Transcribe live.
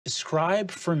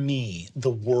Describe for me the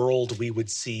world we would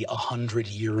see 100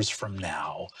 years from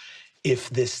now if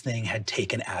this thing had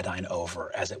taken Adine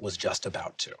over as it was just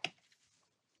about to.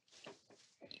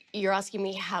 You're asking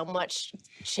me how much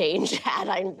change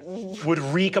Adine would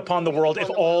wreak upon the world if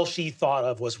all she thought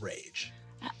of was rage.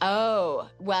 Oh,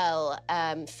 well,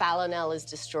 Falonel is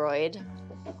destroyed.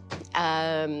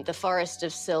 The Forest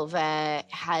of Silver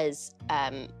has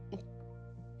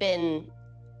been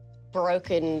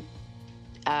broken,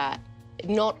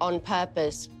 not on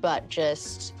purpose, but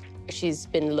just she's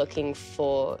been looking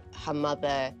for her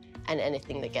mother and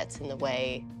anything that gets in the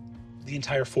way. The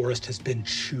entire forest has been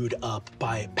chewed up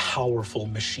by powerful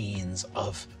machines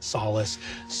of solace,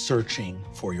 searching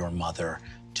for your mother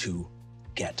to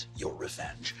get your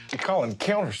revenge. Colin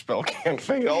Counterspell can't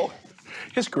fail.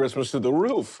 His charisma's to the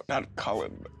roof. Not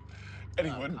Colin.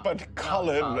 Anyone but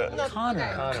Colin.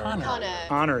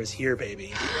 Connor is here,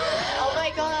 baby. Oh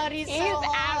my God, he's so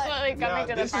absolutely coming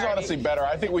to the This party. is honestly better.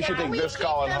 I think we should take this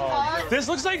Colin home. This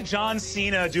looks like John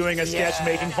Cena doing a sketch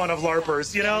making fun of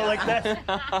LARPers, you know, like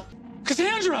that.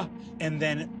 Cassandra! And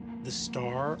then the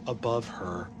star above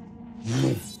her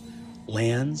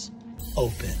lands,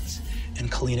 opens,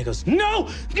 and Kalina goes, no!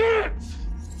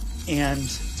 And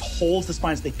holds the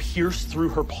spines. They pierce through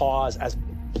her paws as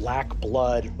black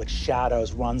blood with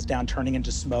shadows runs down, turning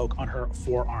into smoke on her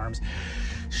forearms.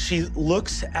 She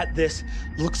looks at this,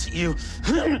 looks at you,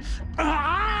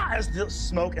 as the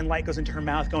smoke and light goes into her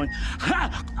mouth, going,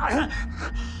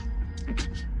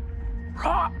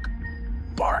 rock,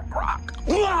 bark, rock.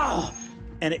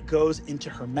 And it goes into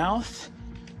her mouth,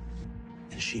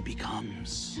 and she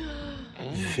becomes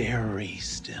very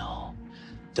still.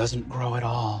 Doesn't grow at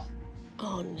all.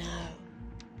 Oh, no.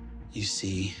 You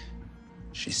see,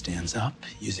 she stands up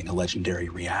using a legendary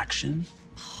reaction.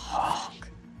 Her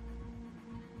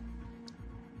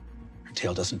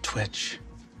tail doesn't twitch.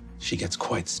 She gets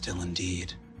quite still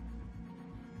indeed.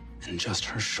 And just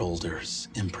her shoulders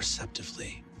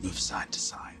imperceptibly move side to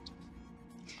side.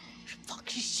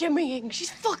 She's shimmying. She's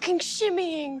fucking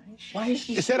shimmying. Why is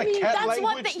she? Is that a cat That's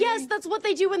language what. Yes, that's what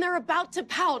they do when they're about to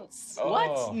pounce.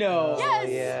 What? No. Yes.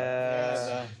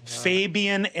 Yeah.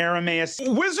 Fabian Arameus.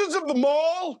 Wizards of the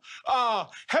Mall,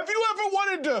 have you ever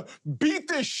wanted to beat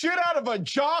the shit out of a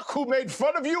jock who made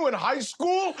fun of you in high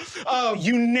school?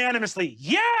 Unanimously,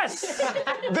 yes!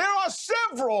 There are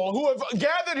several who have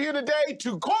gathered here today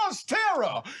to cause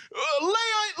terror.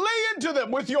 Lay into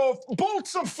them with your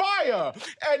bolts of fire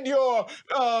and your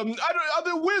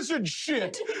other wizard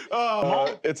shit.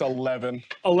 It's 11.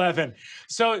 11.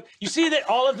 So you see that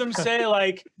all of them say,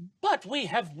 like, but we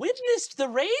have witnessed the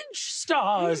rage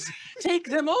stars. Take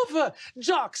them over.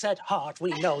 Jocks at heart,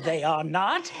 we know they are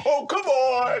not. Oh, come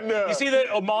on. You see that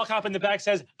mall cop in the back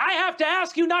says, I have to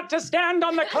ask you not to stand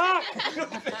on the clock.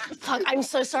 Fuck, I'm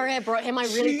so sorry I brought him. I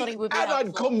really thought he would be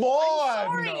Alan, come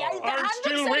on. I'm sorry. I'm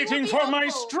still waiting for my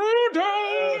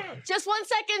strudel. Just 1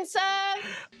 second, sir.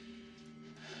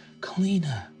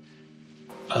 Kalina.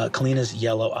 Kalina's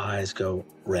yellow eyes go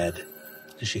red,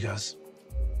 and she goes,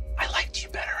 I liked you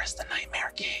better as the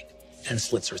Nightmare King, and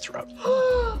slits her throat.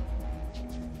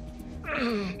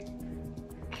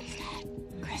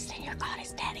 Kristen, your god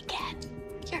is dead again.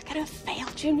 You're gonna fail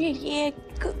junior year.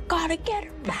 Gotta get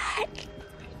her back.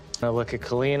 I look at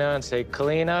Kalina and say,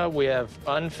 Kalina, we have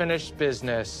unfinished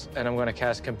business, and I'm going to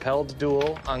cast Compelled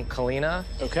Duel on Kalina.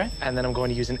 Okay. And then I'm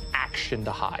going to use an action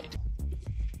to hide.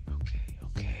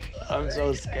 Okay. I'm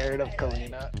so scared of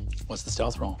Kalina. What's the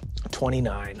stealth roll?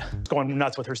 29. It's going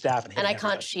nuts with her staff. And I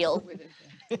can't shield.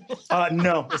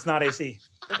 No, it's not AC.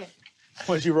 Okay.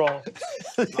 What did you roll?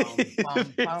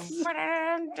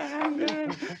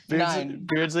 9.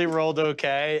 Beardsley rolled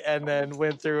okay and then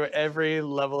went through every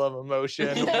level of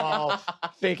emotion while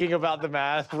thinking about the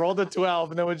math. Rolled a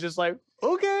 12 and then was just like,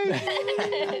 okay.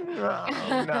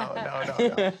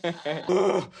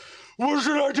 No. What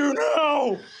should I do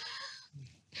now?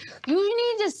 You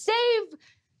need to save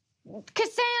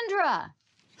Cassandra.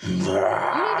 You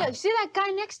need to see that guy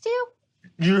next to you?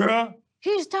 Yeah.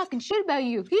 He was talking shit about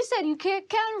you. He said you can't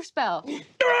counterspell. He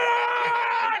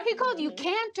called you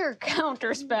canter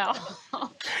counterspell.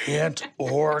 Can't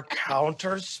or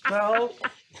counterspell?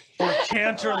 Or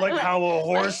canter like how a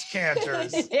horse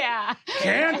canters? Yeah.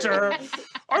 Canter?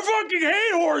 I fucking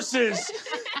hate horses!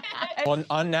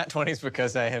 On Nat 20s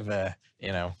because I have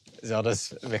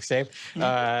Zelda's mixtape.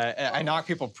 I knock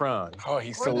people prone. Oh,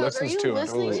 he still listens to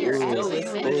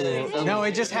it. No,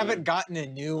 I just haven't gotten a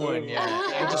new one yet.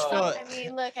 I just feel. I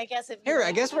mean, look, I guess if Here,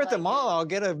 I guess we're at the mall. I'll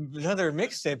get another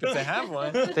mixtape if they have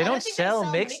one. They don't sell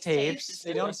mixtapes.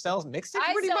 They don't sell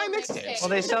mixtapes? Where do you buy mixtapes? Well,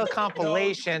 they sell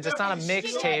compilations. It's not a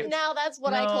mixtape. Now that's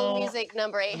what I call music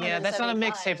number 875. Yeah, that's not a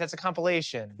mixtape. That's a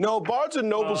compilation. No, Barnes and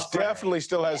Nobles definitely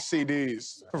still has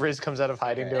CDs. Riz comes out of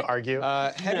hiding to argue.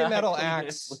 Heavy metal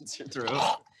axe.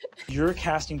 You're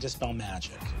casting Dispel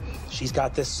Magic. She's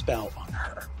got this spell on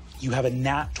her. You have a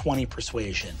nat 20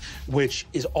 persuasion, which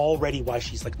is already why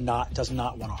she's like does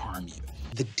not want to harm you.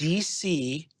 The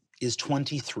DC is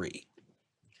 23.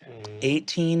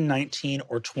 18, 19,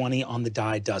 or 20 on the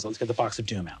die does it. Let's get the Box of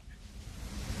Doom out.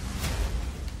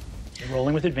 You're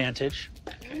rolling with advantage.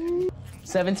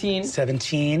 17.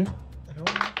 17.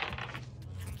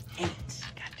 8.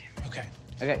 Okay.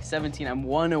 Okay, 17. I'm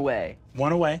 1 away.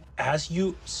 1 away. As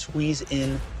you squeeze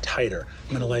in tighter, I'm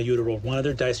going to allow you to roll one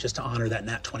other dice just to honor that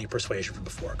nat 20 persuasion from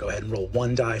before. Go ahead and roll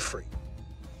 1 die free.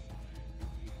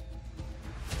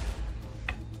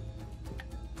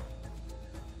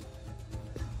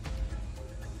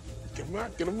 Get him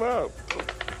out, get him out.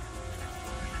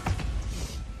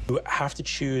 You have to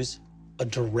choose a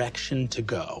direction to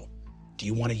go. Do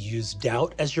you want to use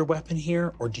doubt as your weapon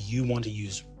here, or do you want to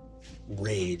use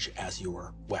rage as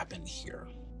your weapon here?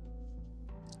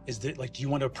 Do you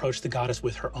want to approach the goddess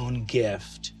with her own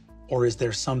gift, or is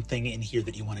there something in here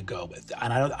that you want to go with?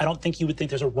 And I don't think you would think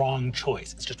there's a wrong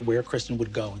choice. It's just where Kristen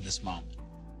would go in this moment.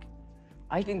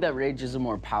 I think that rage is a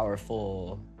more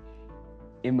powerful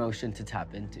emotion to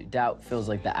tap into. Doubt feels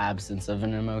like the absence of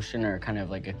an emotion, or kind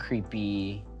of like a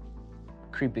creeping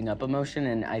up emotion,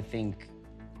 and I think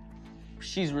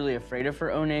she's really afraid of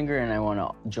her own anger, and I want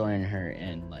to join her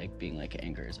in like being like,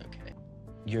 anger is okay.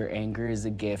 Your anger is a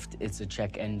gift. It's a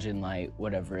check engine light,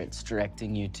 whatever it's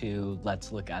directing you to.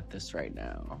 Let's look at this right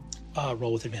now.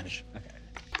 Roll with advantage. Okay.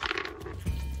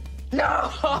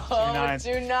 No! 2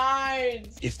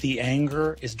 9s! If the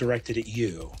anger is directed at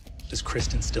you, does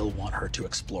Kristen still want her to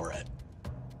explore it?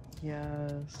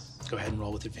 Yes. Go ahead and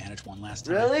roll with advantage one last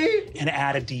time. Really? And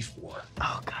add a d4.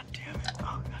 Oh, god damn it.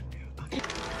 Oh, god damn it.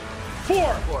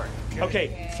 4!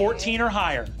 Okay, 14 or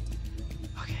higher.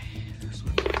 Okay.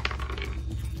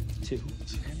 2.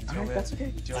 All right, that's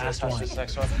okay. Do you Last want one. to touch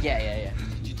this next one? Yeah.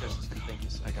 Did you touch this? Thank you.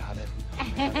 I got it.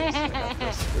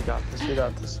 We got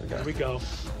this. Here we go.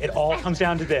 It all comes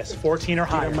down to this, 14 or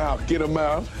higher. Get him out, get him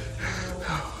out.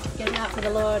 Get him out for the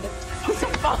Lord.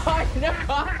 Fuck, no!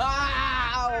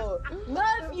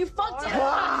 Murph, you fucked it up.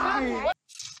 I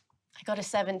got a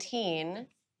 17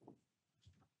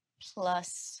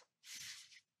 plus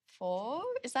 4.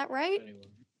 Is that right? 21.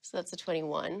 So that's a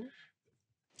 21.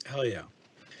 Hell yeah.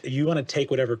 If you want to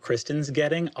take whatever Kristen's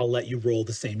getting, I'll let you roll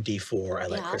the same d4 I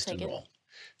let I'll Kristen take it. roll.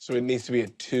 So it needs to be a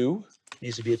 2? It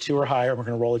needs to be a 2 or higher. We're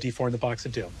going to roll a d4 in the Box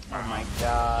of Doom. Oh my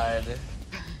god.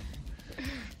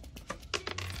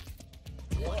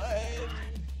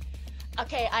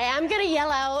 Okay, I am gonna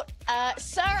yell out,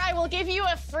 sir, I will give you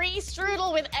a free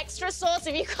strudel with extra sauce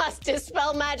if you cast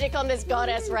Dispel Magic on this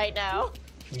goddess right now.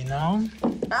 You know?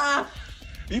 Are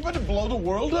you about to blow the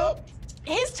world up?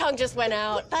 His tongue just went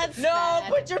out. That's No,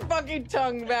 sad. put your fucking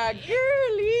tongue back,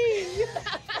 girly.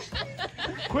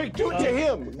 Quick, do it to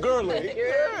him, girly.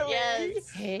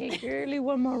 Yes. Hey, girly,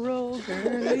 one more roll,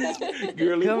 girly.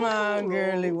 Girly, Come one on, more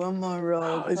girly, roll. one more roll.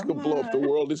 Oh, he's gonna blow up the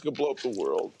world. He's gonna blow up the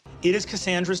world. It is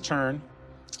Cassandra's turn,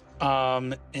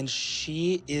 and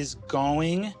she is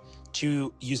going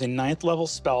to use a 9th level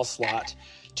spell slot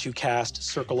to cast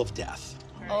Circle of Death.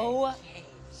 Oh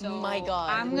my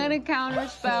god. I'm gonna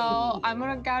counterspell.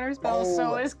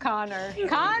 So is Connor.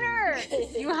 Connor,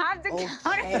 you have to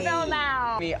counterspell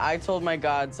now. I told my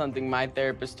god something my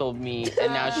therapist told me,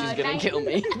 and now she's gonna kill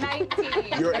me.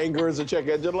 19. Your anger is a check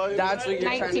engine light? That's what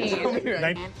you're trying to tell me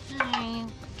right now.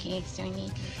 Okay, so we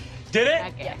need Did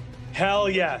it? Yeah. Hell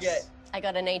yes. Yeah. I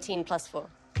got an 18 plus 4.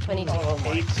 22.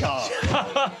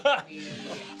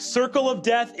 Circle of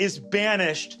Death is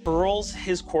banished, hurls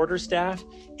his quarterstaff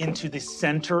into the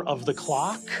center of the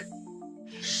clock,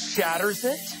 shatters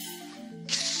it.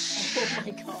 Oh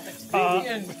my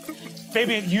god.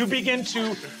 Fabian, you begin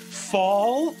to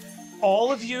fall.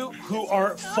 All of you who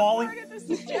are falling.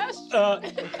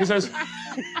 He says,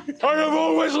 I have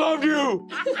always loved you.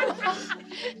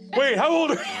 Wait, how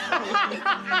old are you?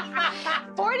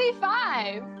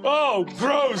 45. Oh,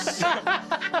 gross.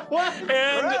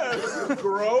 And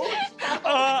Gross?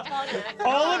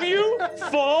 all of you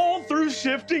fall through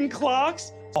shifting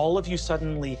clocks. All of you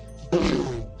suddenly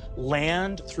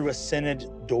land through a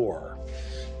synod door.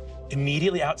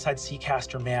 immediately outside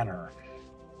Seacaster Manor.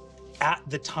 At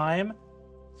the time,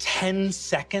 10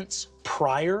 seconds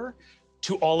prior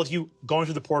to all of you going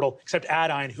through the portal, except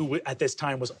Adine, who at this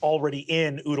time was already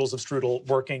in Oodles of Strudel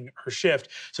working her shift.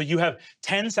 So you have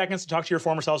 10 seconds to talk to your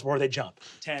former selves before they jump.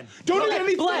 10. Don't do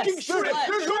any Bless. fucking shrimp!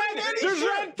 There's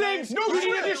red things. No You need to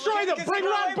shrimp. destroy them. Bring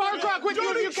Ron Barcrock with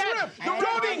you if you can. Shrimp.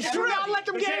 Don't eat Do shrimp! not let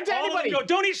them get into All of them anybody. go,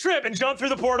 don't eat shrimp, and jump through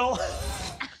the portal.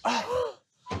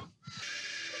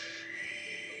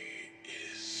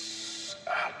 Is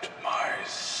at my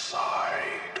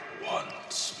side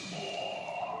once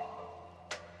more.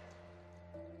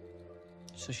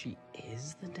 So she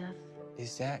is the death?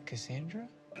 Is that Cassandra?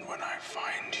 And when I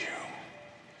find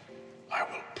you, I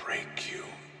will break you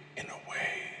in a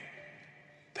way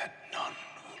that none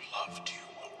who loved you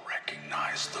will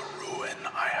recognize the ruin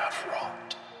I have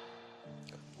wrought.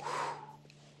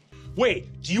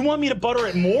 Wait, do you want me to butter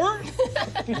it more?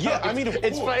 Yeah, I mean, of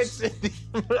It's course.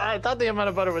 fine. I thought the amount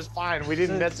of butter was fine. We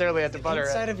didn't necessarily have to butter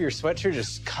Inside it. of your sweatshirt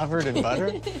is covered in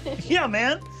butter? Yeah,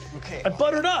 man. Okay. I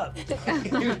buttered up.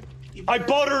 I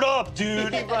buttered up,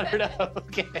 dude. Buttered up.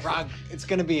 Okay. Rog, it's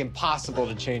gonna be impossible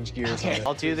to change gears. Okay.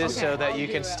 I'll do this so that you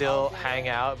can still hang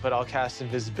out, but I'll cast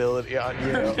invisibility on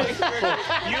you.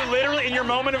 You literally, in your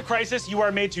moment of crisis, you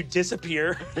are made to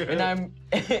disappear. And I'm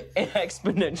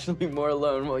exponentially more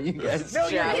alone while you guys No,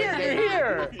 you're shout.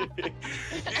 here. You're here.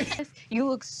 You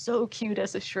look so cute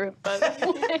as a shrimp, by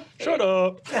the way. Shut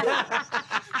up. Shut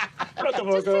the Just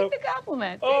fuck take up. the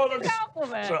compliment. Oh, Take the that's-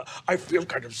 compliment. I feel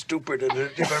kind of stupid,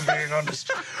 if I'm being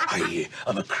honest. I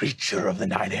am a creature of the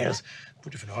nine hells.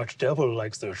 But if an archdevil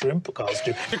likes their shrimp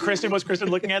costume. Kristen, was Kristen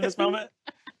looking at this moment?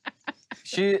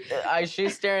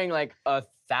 She's staring like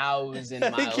 1,000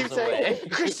 miles Keep saying, away.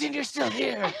 Kristen, you're still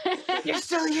here. You're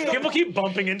still here. People keep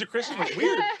bumping into Kristen. It's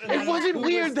weird. It wasn't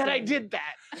weird that I did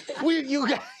that. You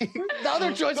guys, the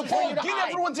other choice was for Paul, you to get hide.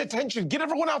 everyone's attention. Get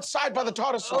everyone outside by the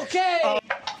tortoise. Okay.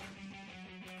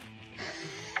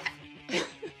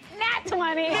 Nat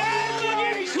 20.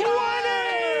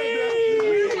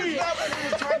 We were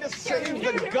trying to save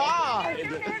the god.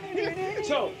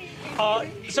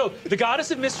 So the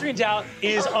goddess of mystery and doubt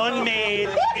is unmade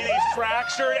in a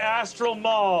fractured astral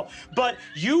maw, but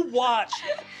you watch.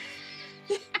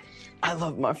 I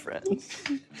love my friends.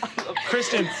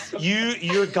 Kristen,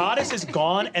 your goddess is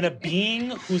gone, and a being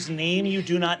whose name you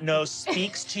do not know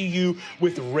speaks to you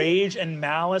with rage and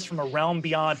malice from a realm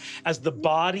beyond as the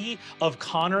body of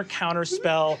Connor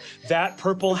Counterspell, that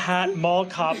purple hat mall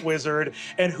cop wizard,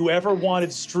 and whoever wanted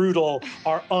Strudel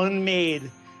are unmade.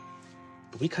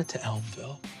 But we cut to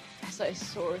Elmville. As I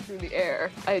soar through the air,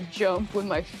 I jump with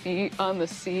my feet on the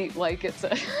seat like it's a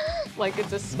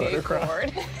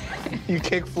skateboard. You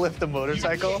kickflip the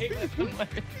motorcycle?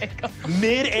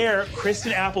 Mid-air,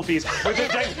 Kristen Applebee's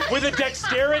with a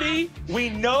dexterity we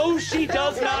know she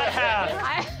does not have.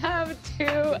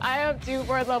 I have two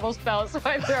fourth level spells, so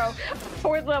I throw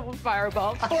fourth level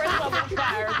fireball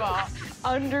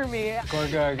under me.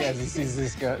 Gorgog, as he sees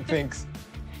this go, thinks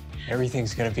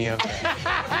everything's gonna be okay.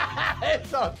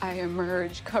 I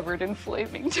emerge covered in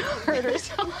flaming tartar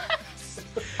sauce,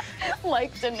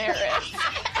 like Daenerys.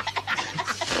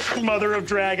 Mother of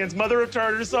dragons, mother of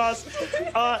tartar sauce.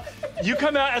 You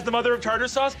come out as the mother of tartar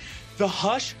sauce. The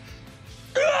hush.